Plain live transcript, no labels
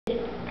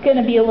going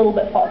to be a little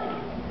bit faulty.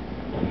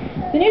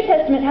 The New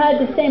Testament had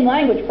the same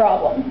language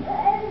problem,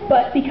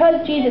 but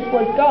because Jesus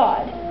was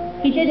God,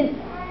 you didn't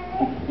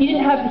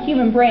have the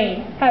human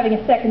brain having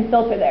a second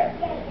filter there.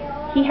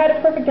 He had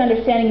a perfect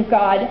understanding of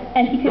God,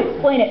 and he could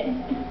explain it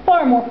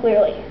far more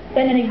clearly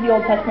than any of the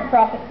Old Testament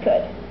prophets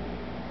could.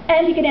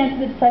 And he could answer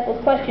the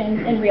disciples'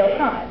 questions in real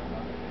time.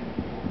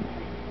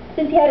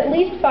 Since he had at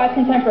least 5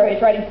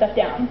 contemporaries writing stuff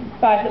down,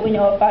 5 that we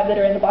know of, 5 that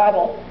are in the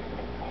Bible,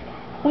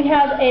 we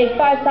have a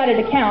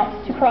 5-sided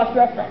account to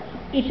cross-reference.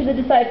 Each of the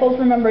disciples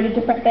remembered a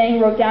different thing,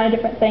 wrote down a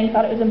different thing,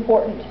 thought it was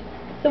important.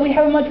 So we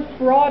have a much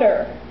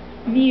broader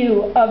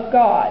view of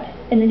God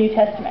in the New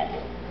Testament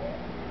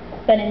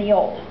than in the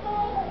Old.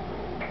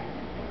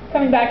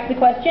 Coming back to the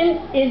question,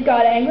 is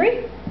God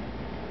angry?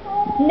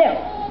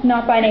 No,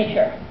 not by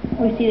nature.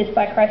 We see this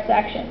by Christ's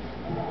actions.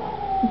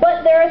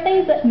 But there are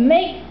things that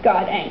make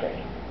God angry.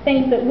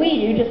 Things that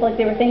we do, just like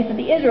there were things that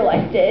the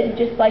Israelites did,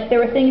 just like there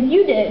were things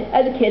you did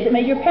as a kid that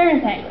made your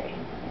parents angry.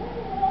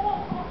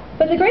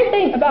 But the great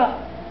thing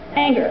about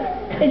anger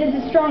is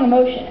it's a strong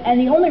emotion, and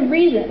the only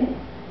reason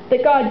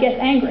that God gets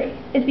angry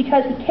is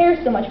because he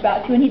cares so much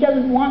about you and he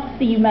doesn't want to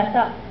see you mess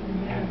up.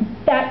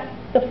 That's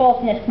the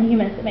faultiness in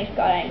humans that makes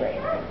God angry.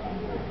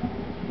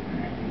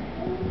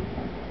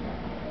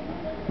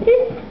 It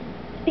is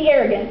the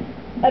arrogance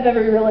of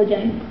every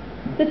religion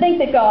to think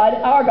that God,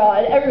 our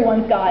God,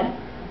 everyone's God,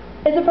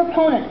 is a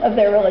proponent of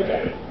their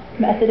religion.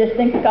 Methodists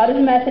think God is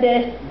a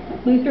Methodist,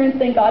 Lutherans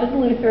think God is a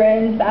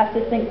Lutheran,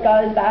 Baptists think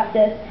God is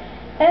Baptist,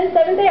 and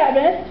Seventh-day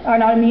Adventists are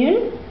not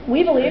immune.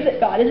 We believe that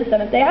God is a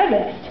Seventh-day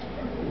Adventist.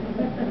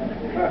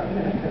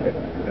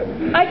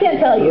 I can't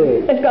tell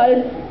you if God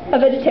is a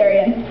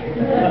vegetarian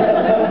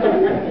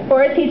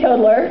or a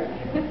teetotaler,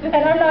 and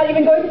I'm not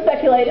even going to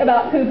speculate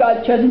about who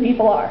God's chosen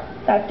people are.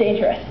 That's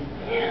dangerous.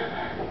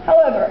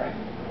 However,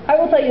 I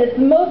will tell you that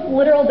the most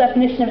literal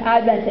definition of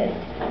Adventist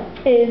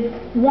is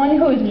one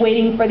who is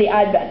waiting for the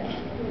Advent.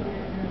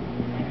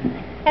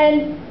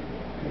 And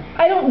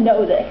I don't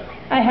know this.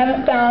 I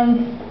haven't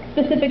found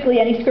specifically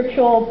any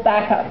scriptural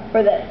backup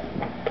for this.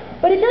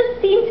 But it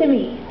does seem to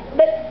me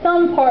that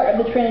some part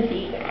of the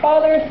Trinity,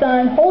 Father,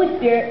 Son, Holy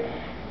Spirit,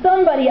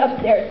 somebody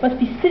upstairs must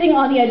be sitting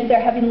on the edge of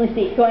their heavenly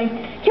seat going,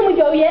 can we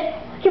go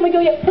yet? Can we go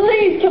yet?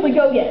 Please, can we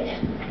go yet?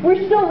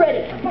 We're still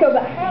ready to go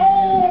back.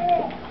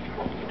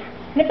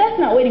 And if that's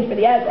not waiting for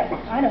the Advent,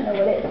 I don't know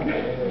what is.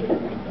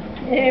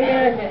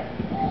 Amen.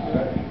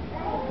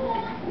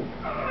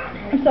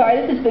 I'm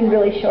sorry, this has been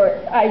really short.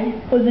 I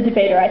was a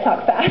debater, I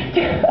talk fast.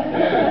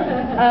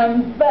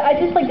 But I'd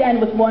just like to end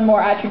with one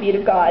more attribute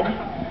of God.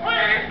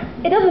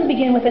 It doesn't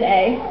begin with an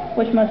A,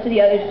 which most of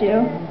the others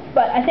do,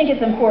 but I think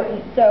it's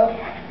important. So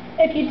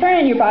if you turn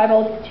in your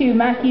Bibles to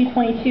Matthew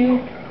 22,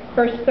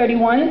 verse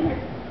 31.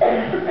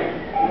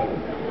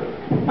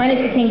 Mine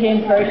is the King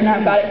James Version,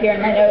 I've got it here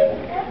in my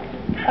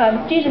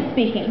notes. Jesus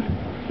speaking.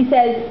 He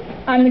says,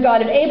 I'm the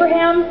God of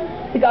Abraham,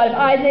 the God of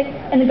Isaac,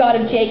 and the God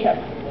of Jacob.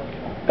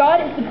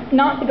 God is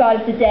not the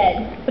God of the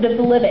dead, but of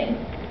the living.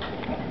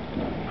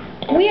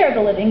 We are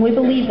the living, we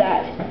believe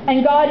that,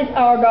 and God is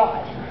our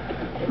God.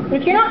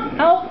 But if you're not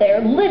out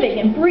there living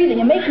and breathing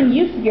and making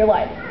use of your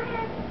life,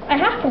 I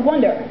have to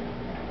wonder,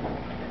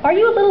 are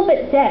you a little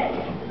bit dead?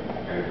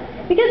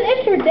 Because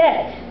if you're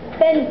dead,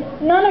 then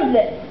none of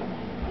this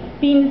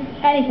means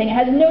anything. It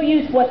has no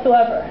use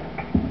whatsoever.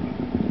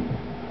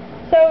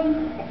 So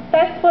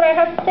that's what I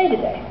have to say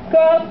today. Go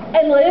out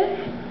and live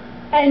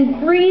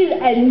and breathe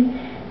and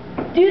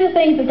do the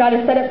things that God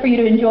has set up for you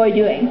to enjoy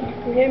doing.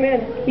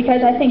 Amen.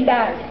 Because I think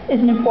that is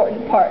an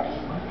important part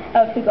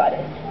of who God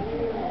is.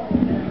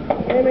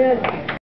 Amen.